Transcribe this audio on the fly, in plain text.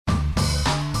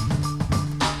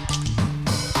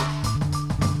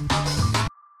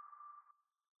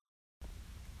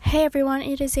Hey everyone,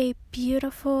 it is a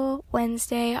beautiful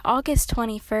Wednesday, August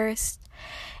 21st,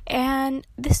 and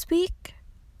this week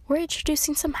we're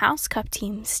introducing some House Cup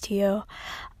teams to you.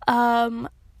 In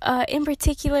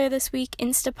particular this week,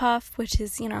 Instapuff, which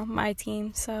is, my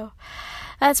team, so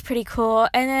that's pretty cool.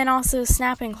 And then also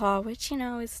Snap and Claw, which,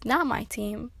 is not my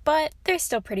team, but they're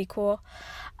still pretty cool.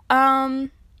 So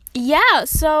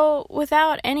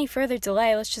without any further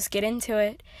delay, let's just get into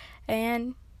it.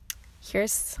 And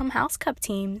here's some House Cup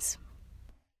teams.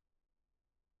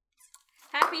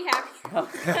 Happy. All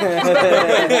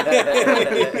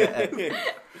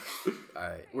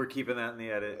right, we're keeping that in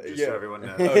the edit, just so everyone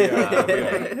knows.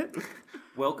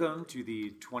 Welcome to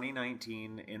the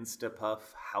 2019 Instapuff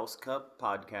House Cup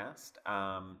podcast.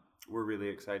 We're really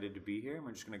excited to be here, and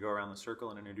we're just going to go around the circle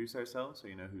and introduce ourselves so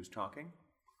you know who's talking.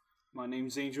 My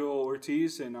name's Angel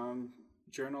Ortiz, and I'm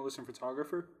a journalist and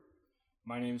photographer.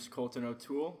 My name's Colton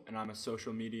O'Toole, and I'm a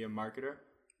social media marketer.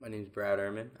 My name's Brad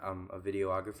Ehrman. I'm a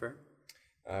videographer.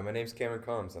 My name's Cameron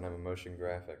Combs, and I'm a motion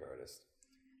graphic artist.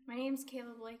 My name's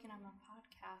Kayla Blake, and I'm a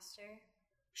podcaster.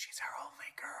 She's our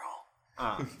only girl.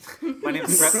 My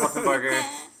name's Brett Hoffenbarger,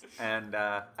 and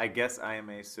I guess I am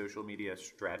a social media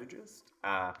strategist.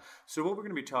 So what we're going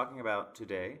to be talking about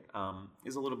today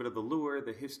is a little bit of the lure,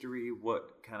 the history,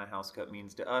 what kind of House Cup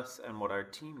means to us, and what our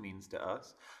team means to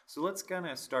us. So let's kind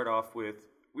of start off with,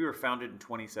 we were founded in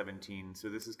 2017, so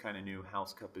this is kind of new.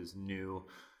 House Cup is new.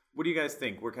 What do you guys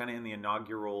think? We're kind of in the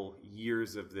inaugural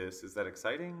years of this. Is that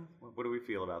exciting? What do we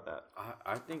feel about that?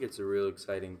 I think it's a real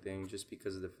exciting thing just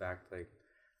because of the fact,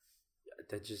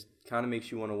 that just kind of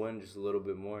makes you want to win just a little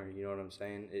bit more. You know what I'm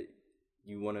saying?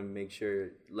 You want to make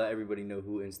sure, let everybody know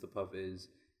who Instapuff is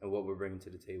and what we're bringing to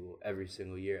the table every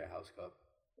single year at House Cup.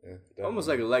 Yeah, almost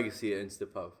like a legacy at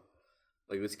Instapuff.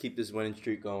 Let's keep this winning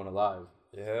streak going alive.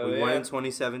 We won in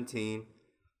 2017.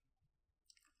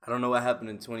 I don't know what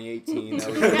happened in 2018.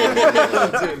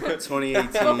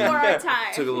 2018 Before our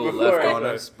time. took a little left on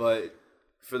us, but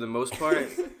for the most part,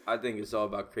 I think it's all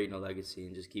about creating a legacy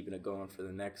and just keeping it going for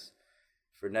next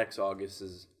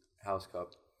August's House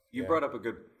Cup. You brought up a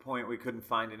good point. We couldn't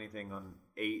find anything on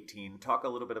 18. Talk a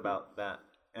little bit about that.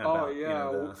 We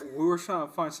were trying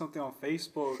to find something on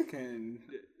Facebook, and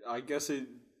I guess it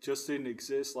just didn't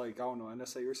exist.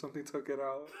 NSA or something took it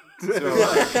out.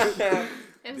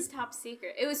 It was top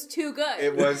secret. It was too good.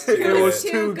 It was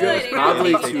too good.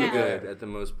 Probably too good at the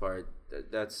most part.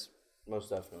 That's most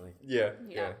definitely. Yeah.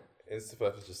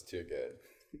 Instapuff is just too good.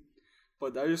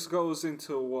 But that just goes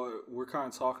into what we're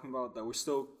kind of talking about, that we're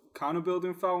still kind of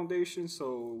building foundation.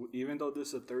 So even though this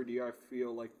is a third year, I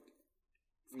feel like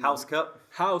House Cup.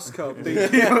 Got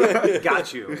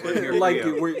you.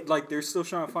 They're still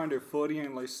trying to find their footing,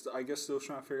 and I guess still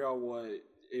trying to figure out what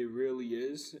it really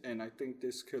is. And I think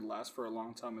this could last for a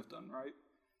long time if done right.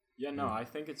 I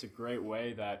think it's a great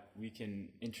way that we can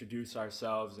introduce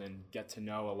ourselves and get to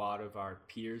know a lot of our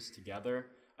peers together,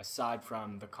 aside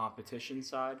from the competition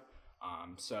side.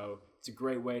 So it's a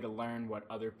great way to learn what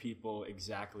other people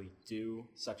exactly do,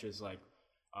 such as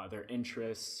their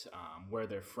interests, where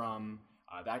they're from,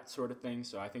 that sort of thing.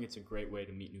 So I think it's a great way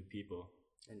to meet new people.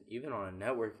 And even on a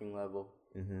networking level,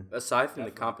 aside from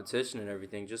the competition and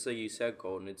everything, just like you said,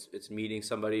 Colton, it's meeting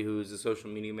somebody who's a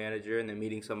social media manager and then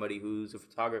meeting somebody who's a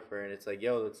photographer, and it's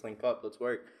let's link up, let's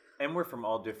work. And we're from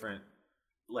all different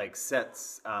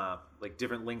sets,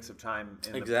 different lengths of time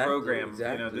in the program.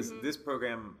 Exactly. This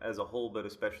program as a whole, but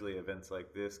especially events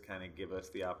like this, kind of give us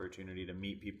the opportunity to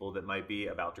meet people that might be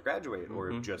about to graduate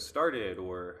or just started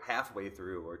or halfway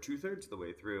through or 2/3 of the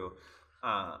way through.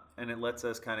 And it lets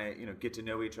us kind of, get to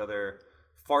know each other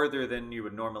farther than you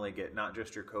would normally get, not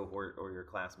just your cohort or your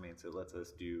classmates. It lets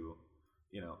us do,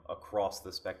 across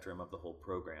the spectrum of the whole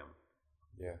program.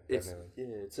 Yeah, definitely.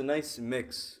 It's a nice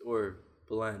mix or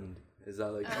blend. Is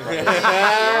that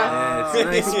Yeah, it's a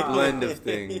nice blend of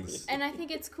things. And I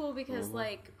think it's cool because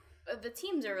the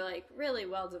teams are really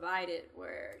well divided,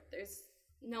 where there's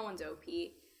no one's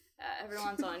OP.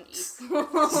 Everyone's on equal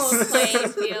playing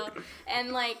field,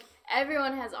 and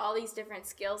everyone has all these different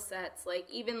skill sets.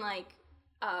 Even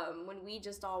when we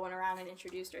just all went around and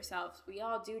introduced ourselves, we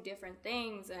all do different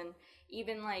things, and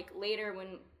even later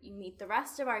when you meet the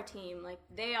rest of our team,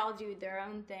 they all do their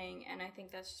own thing, and I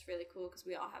think that's just really cool because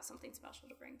we all have something special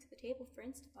to bring to the table for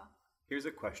Instapuff. Here's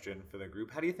a question for the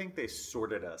group. How do you think they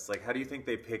sorted us? How do you think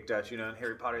they picked us? In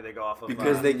Harry Potter, they go off of...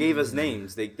 Because they gave us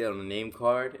names. They did on a name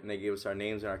card, and they gave us our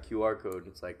names and our QR code.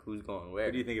 It's who's going where?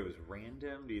 Or do you think it was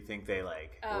random? Do you think they, do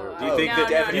you think the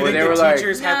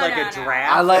teachers had, a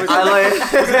draft? I like...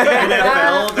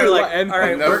 NFL, they're all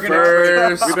right, we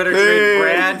better trade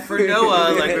Brad for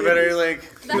Noah. We better,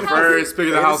 First pick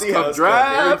of the House Cup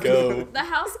draft. Here we go. The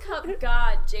House Cup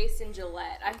god, Jason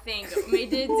Gillette, I think,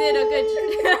 did a good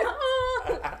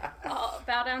job.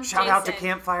 Bow down, Shout Jason. out to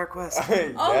Campfire Quest.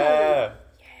 Yeah.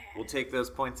 We'll take those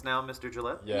points now, Mr.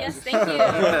 Gillette. Yeah. Yes, thank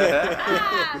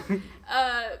you.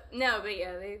 No, but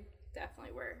yeah, they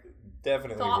definitely were.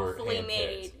 Definitely Thoughtfully were handpicked.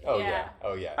 made. Oh Yeah. yeah.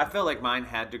 Oh yeah. I felt like mine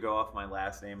had to go off my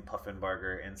last name,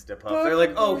 Puffenbarger, Instapuff. They're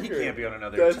like, oh, he Puffenbarger. can't be on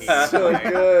another That's team. so Like-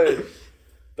 good.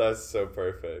 That's so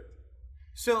perfect.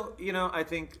 So, I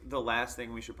think the last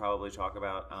thing we should probably talk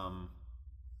about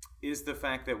is the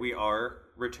fact that we are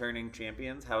returning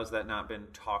champions. How has that not been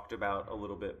talked about a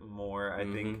little bit more? I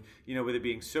think, with it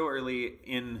being so early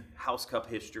in House Cup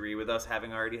history, with us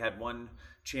having already had one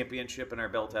championship in our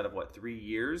belt out of 3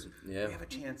 years, Yeah. we have a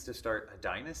chance to start a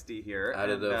dynasty here. Out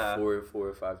of and, the four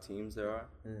or five teams there are.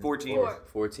 4 teams.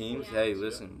 4 teams? Yeah. Hey,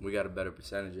 listen, we got a better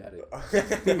percentage at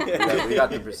it. we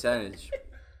got the percentage.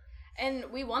 And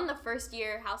we won the first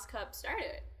year House Cup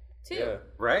started, too. Yeah.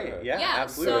 Right, yeah, Yeah,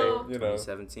 absolutely. so-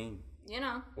 2017.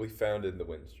 We founded the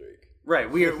win streak. Right,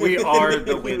 we are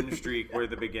the win streak. We're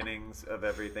the beginnings of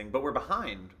everything, but we're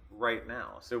behind right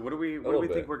now. So what do we little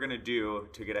think bit. we're gonna do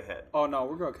to get ahead? Oh no,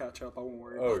 we're gonna catch up. I won't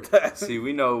worry Oh, about that. See,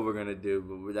 we know what we're going to do,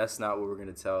 but that's not what we're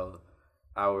going to tell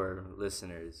our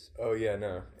listeners. oh yeah,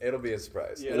 no. It'll be a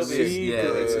surprise. Yeah, It'll be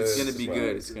It's going to be surprise.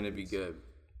 good. It's going to be good.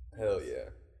 Hell yeah.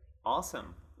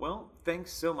 Awesome. Well,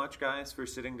 thanks so much, guys, for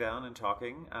sitting down and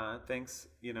talking. Thanks,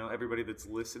 everybody that's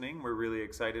listening. We're really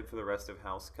excited for the rest of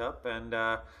House Cup, and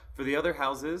for the other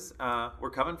houses, we're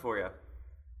coming for you.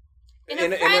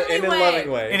 In a friendly in a way.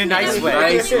 loving way. In a nice way.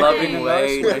 Nice, loving Nice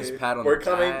way. way. Nice pat on We're the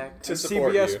coming back. to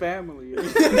support CBS you. family.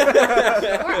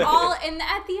 We're all, and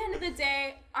at the end of the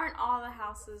day, aren't all the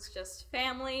houses just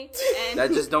family? And That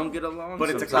just don't get along But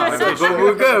it's a sometimes. competition. But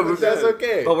we're good. We're That's good.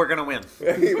 okay. But we're gonna win.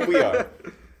 We are.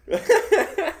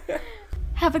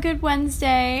 Have a good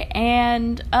Wednesday,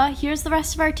 and here's the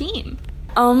rest of our team.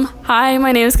 Hi,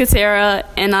 my name is Katera,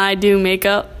 and I do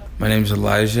makeup. My name is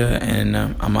Elijah, and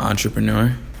I'm an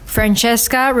entrepreneur.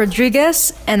 Francesca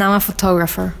Rodriguez, and I'm a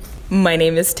photographer. My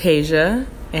name is Tasia,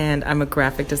 and I'm a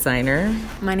graphic designer.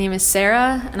 My name is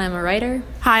Sarah, and I'm a writer.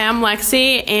 Hi, I'm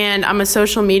Lexi, and I'm a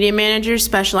social media manager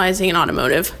specializing in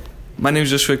automotive. My name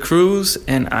is Joshua Cruz,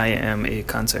 and I am a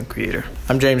content creator.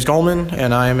 I'm James Goldman,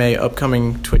 and I am a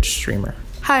upcoming Twitch streamer.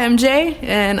 Hi, I'm Jay,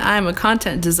 and I'm a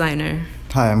content designer.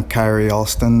 Hi, I'm Kyrie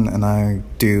Alston, and I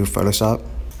do Photoshop.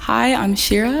 Hi, I'm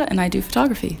Shira, and I do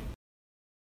photography.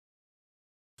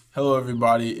 Hello,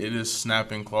 everybody. It is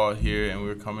Snap and Claw here, and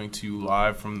we're coming to you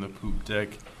live from the poop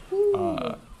deck.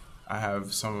 I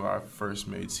have some of our first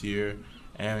mates here,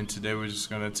 and today we're just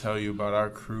going to tell you about our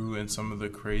crew and some of the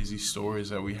crazy stories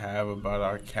that we have about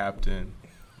our captain,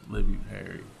 Libby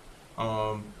Perry.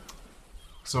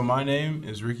 So my name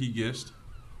is Ricky Gist.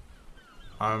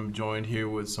 I'm joined here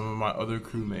with some of my other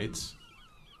crewmates.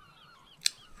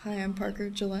 Hi, I'm Parker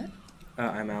Gillette.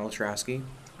 I'm Al Trasky.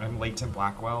 I'm Leighton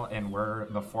Blackwell, and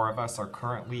the 4 of us are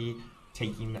currently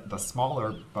taking the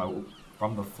smaller boat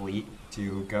from the fleet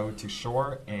to go to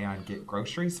shore and get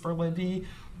groceries for Libby,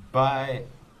 but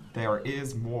there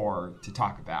is more to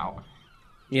talk about.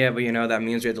 Yeah, but that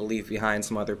means we have to leave behind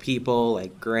some other people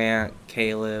like Grant,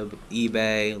 Caleb,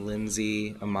 eBay,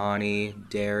 Lindsay, Amani,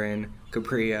 Darren,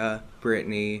 Capria,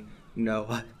 Brittany,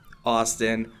 Noah,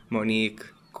 Austin, Monique,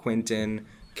 Quentin,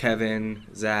 Kevin,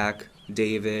 Zach,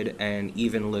 David, and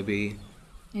even Libby.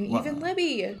 And even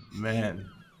Libby. Man,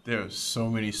 there are so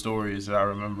many stories that I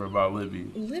remember about Libby.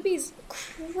 Libby's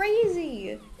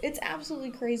crazy. It's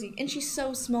absolutely crazy. And she's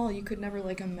so small, you could never,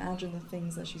 imagine the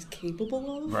things that she's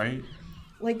capable of. Right?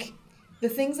 The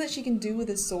things that she can do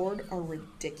with a sword are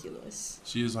ridiculous.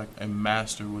 She is a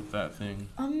master with that thing.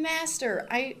 A master.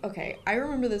 I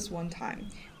remember this one time.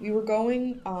 We were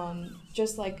going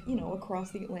just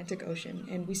across the Atlantic Ocean,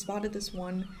 and we spotted this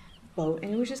one boat,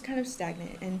 and it was just kind of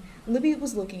stagnant, and Libby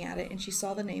was looking at it, and she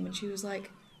saw the name, and she was like,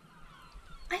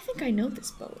 I think I know this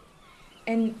boat.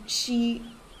 And she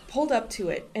pulled up to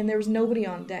it, and there was nobody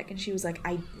on deck, and she was like,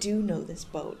 I do know this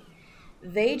boat.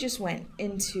 They just went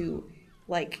into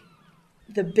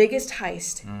the biggest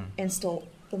heist and stole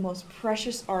the most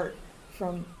precious art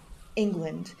from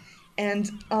England. And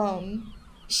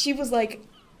she was like,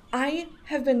 I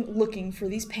have been looking for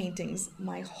these paintings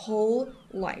my whole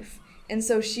life. And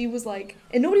so she was like,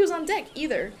 and nobody was on deck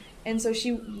either. And so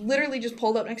she literally just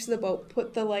pulled up next to the boat,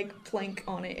 put the plank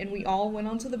on it, and we all went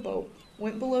onto the boat,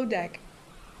 went below deck.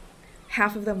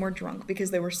 Half of them were drunk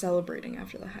because they were celebrating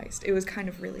after the heist. It was kind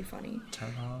of really funny.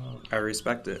 I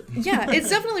respect it. Yeah, it's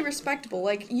definitely respectable.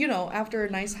 After a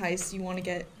nice heist, you want to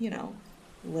get,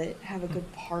 lit, have a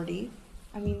good party.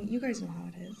 I mean, you guys know how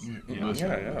it is.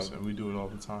 Listen, we do it all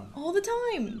the time. All the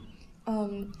time.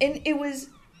 And it was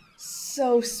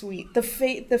so sweet. The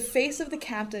face of the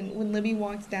captain when Libby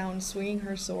walked down swinging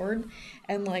her sword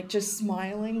and like just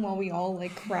smiling while we all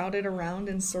like crowded around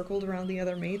and circled around the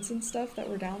other mates and stuff that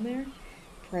were down there.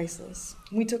 Priceless.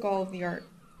 We took all of the art.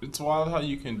 It's wild how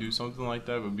you can do something like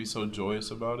that but be so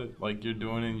joyous about it. Like you're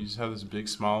doing it and you just have this big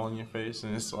smile on your face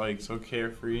and it's like so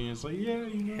carefree and it's like,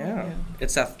 Yeah.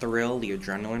 It's that thrill, the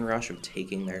adrenaline rush of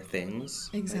taking their things.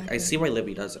 Exactly. Like, I see why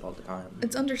Libby does it all the time.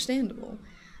 It's understandable.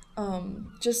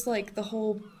 Just like the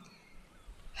whole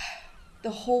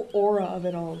aura of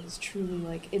it all is truly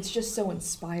like, it's just so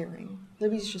inspiring.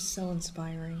 Libby's just so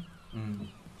inspiring. Mm.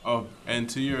 Oh, and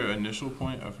to your initial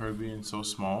point of her being so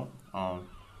small,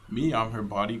 I'm her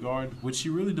bodyguard, which she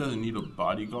really doesn't need a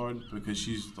bodyguard because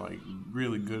she's like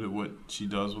really good at what she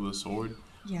does with a sword.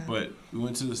 Yeah. But we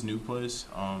went to this new place.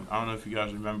 I don't know if you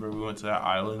guys remember, we went to that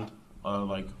island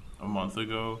like a month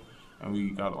ago, and we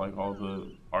got like all the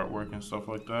artwork and stuff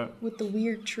like that. With the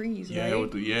weird trees, yeah,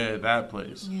 right? That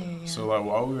place. Yeah. So like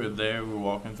while we were there, we were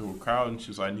walking through a crowd, and she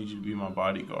was like, "I need you to be my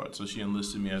bodyguard." So she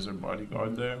enlisted me as her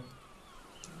bodyguard there,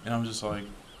 and I'm just like,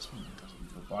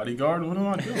 bodyguard? What am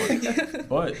I doing?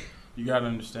 But you gotta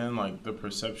understand, like, the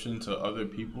perception to other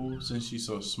people, since she's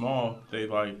so small, they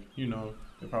like,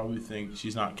 they probably think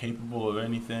she's not capable of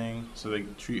anything, so they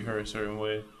treat her a certain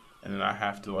way, and then I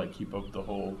have to like keep up the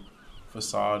whole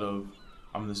facade of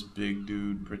I'm this big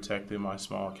dude protecting my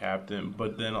small captain.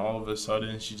 But then all of a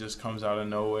sudden she just comes out of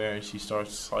nowhere and she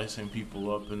starts slicing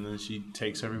people up, and then she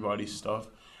takes everybody's stuff,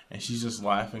 and she's just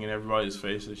laughing in everybody's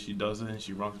face as she does it, and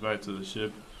she runs back to the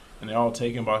ship. And they're all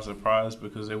taken by surprise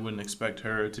because they wouldn't expect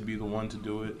her to be the one to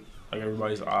do it. Like,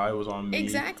 everybody's eye was on me.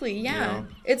 Exactly, yeah.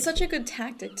 It's such a good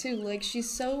tactic, too. Like, she's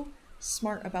so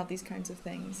smart about these kinds of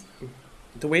things.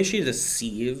 The way she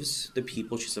deceives the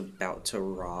people she's about to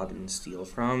rob and steal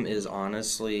from is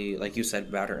honestly, like you said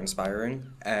about her, inspiring.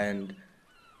 And,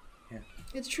 yeah.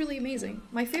 It's truly amazing.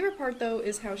 My favorite part, though,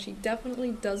 is how she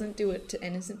definitely doesn't do it to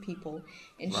innocent people.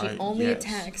 And she only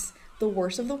attacks the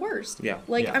worst of the worst. Yeah.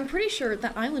 Like, I'm pretty sure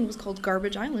that island was called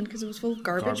Garbage Island because it was full of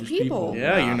garbage people.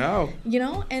 Yeah, you know. You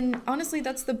know? And honestly,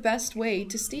 that's the best way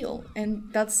to steal. And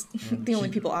that's the only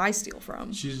people I steal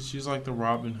from. She's like the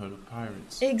Robin Hood of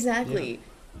pirates. Exactly.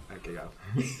 Yeah. Okay,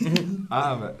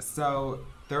 go. So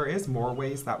there is more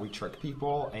ways that we trick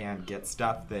people and get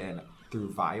stuff than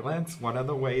through violence. One of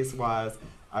the ways was,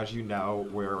 as you know,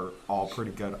 we're all pretty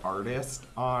good artists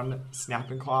on Snap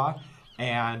and Claw.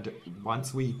 And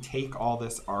once we take all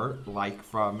this art, like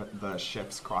from the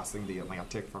ships crossing the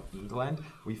Atlantic from England,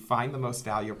 we find the most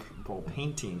valuable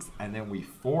paintings and then we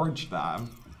forge them.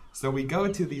 So we go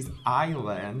to these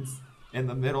islands in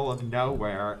the middle of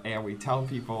nowhere and we tell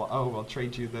people, oh, we'll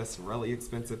trade you this really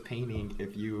expensive painting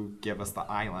if you give us the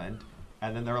island.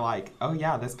 And then they're like, oh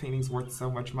yeah, this painting's worth so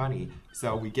much money.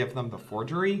 So we give them the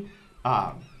forgery,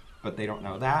 but they don't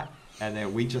know that. And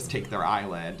then we just take their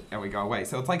island and we go away.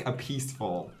 So it's like a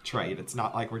peaceful trade. It's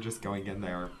not like we're just going in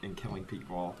there and killing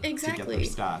people to get their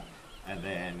stuff. And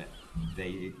then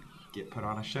they get put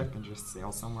on a ship and just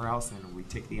sail somewhere else and we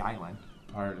take the island.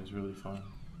 Pirate is really fun.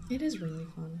 It is really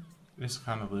fun. It's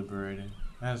kind of liberating.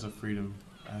 It has a freedom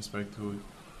aspect to it.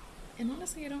 And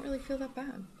honestly, I don't really feel that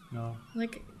bad. No.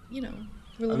 Like,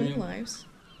 we're living lives.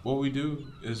 What we do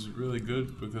is really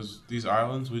good because these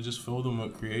islands, we just fill them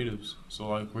with creatives. So,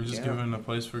 like, we're just giving a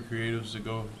place for creatives to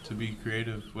go to be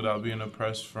creative without being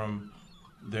oppressed from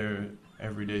their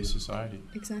everyday society.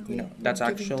 Exactly. That's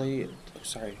actually...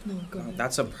 Sorry. No, go ahead.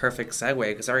 That's a perfect segue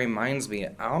because that reminds me,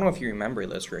 I don't know if you remember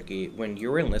this, Ricky. When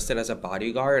you were enlisted as a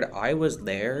bodyguard, I was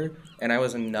there and I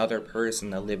was another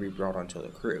person that Libby brought onto the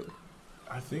crew.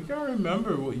 I think I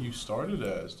remember what you started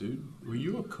as, dude. Were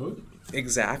you a cook?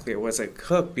 Exactly, it was a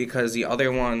cook because the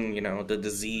other one, the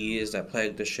disease that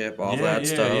plagued the ship, all that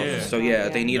stuff. Yeah. So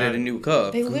they needed a new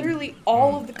cook. They literally,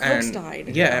 all of the cooks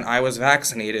died. Yeah, and I was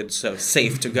vaccinated, so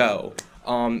safe to go.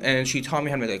 And she taught me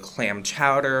how to make like clam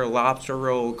chowder, lobster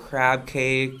roll, crab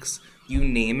cakes, you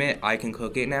name it, I can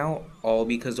cook it now, all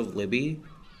because of Libby.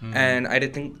 And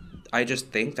I just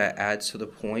think that adds to the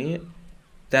point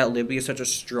that Libby is such a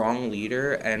strong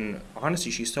leader, and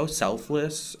honestly, she's so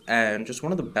selfless and just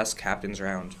one of the best captains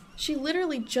around. She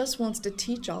literally just wants to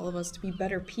teach all of us to be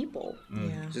better people.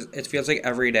 Yeah. It feels like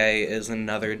every day is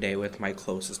another day with my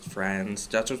closest friends.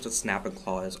 That's what the Snap and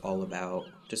Claw is all about.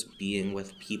 Just being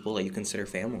with people that you consider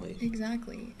family.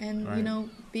 Exactly. And,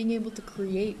 being able to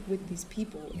create with these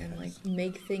people and, like,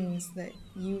 make things that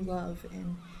you love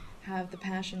and have the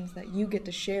passions that you get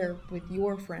to share with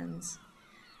your friends.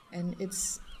 And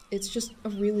it's just a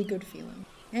really good feeling.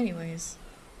 Anyways,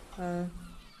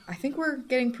 I think we're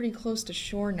getting pretty close to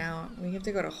shore now. We have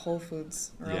to go to Whole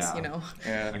Foods, or else, you know.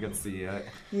 Yeah, I can see it.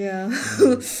 Yeah.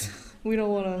 We don't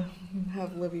want to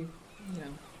have Libby, you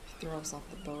know, throw us off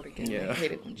the boat again. Yeah. I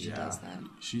hate it when she does that.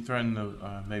 She threatened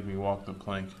to make me walk the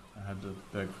plank. I had to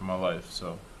beg for my life,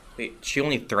 so. Wait, she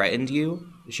only threatened you?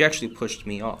 She actually pushed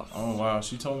me off. Oh, wow.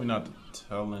 She told me not to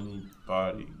tell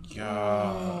anybody.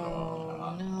 God.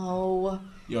 Oh, no.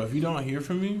 Yo, if you don't hear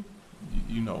from me,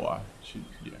 you know why.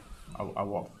 I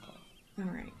walked the plank.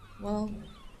 All right. Well,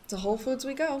 to Whole Foods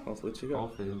we go. Whole Foods we go. Whole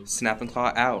Foods. Snap and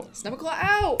Claw out. Snap and Claw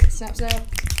out. Snap, snap.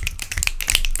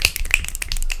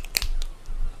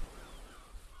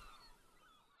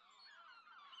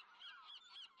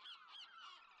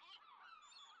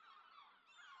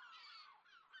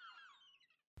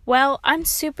 Well, I'm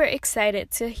super excited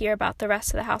to hear about the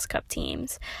rest of the House Cup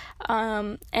teams.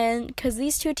 And because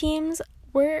these two teams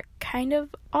were kind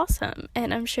of awesome,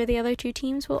 and I'm sure the other two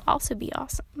teams will also be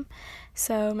awesome.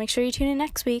 So make sure you tune in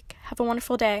next week. Have a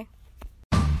wonderful day.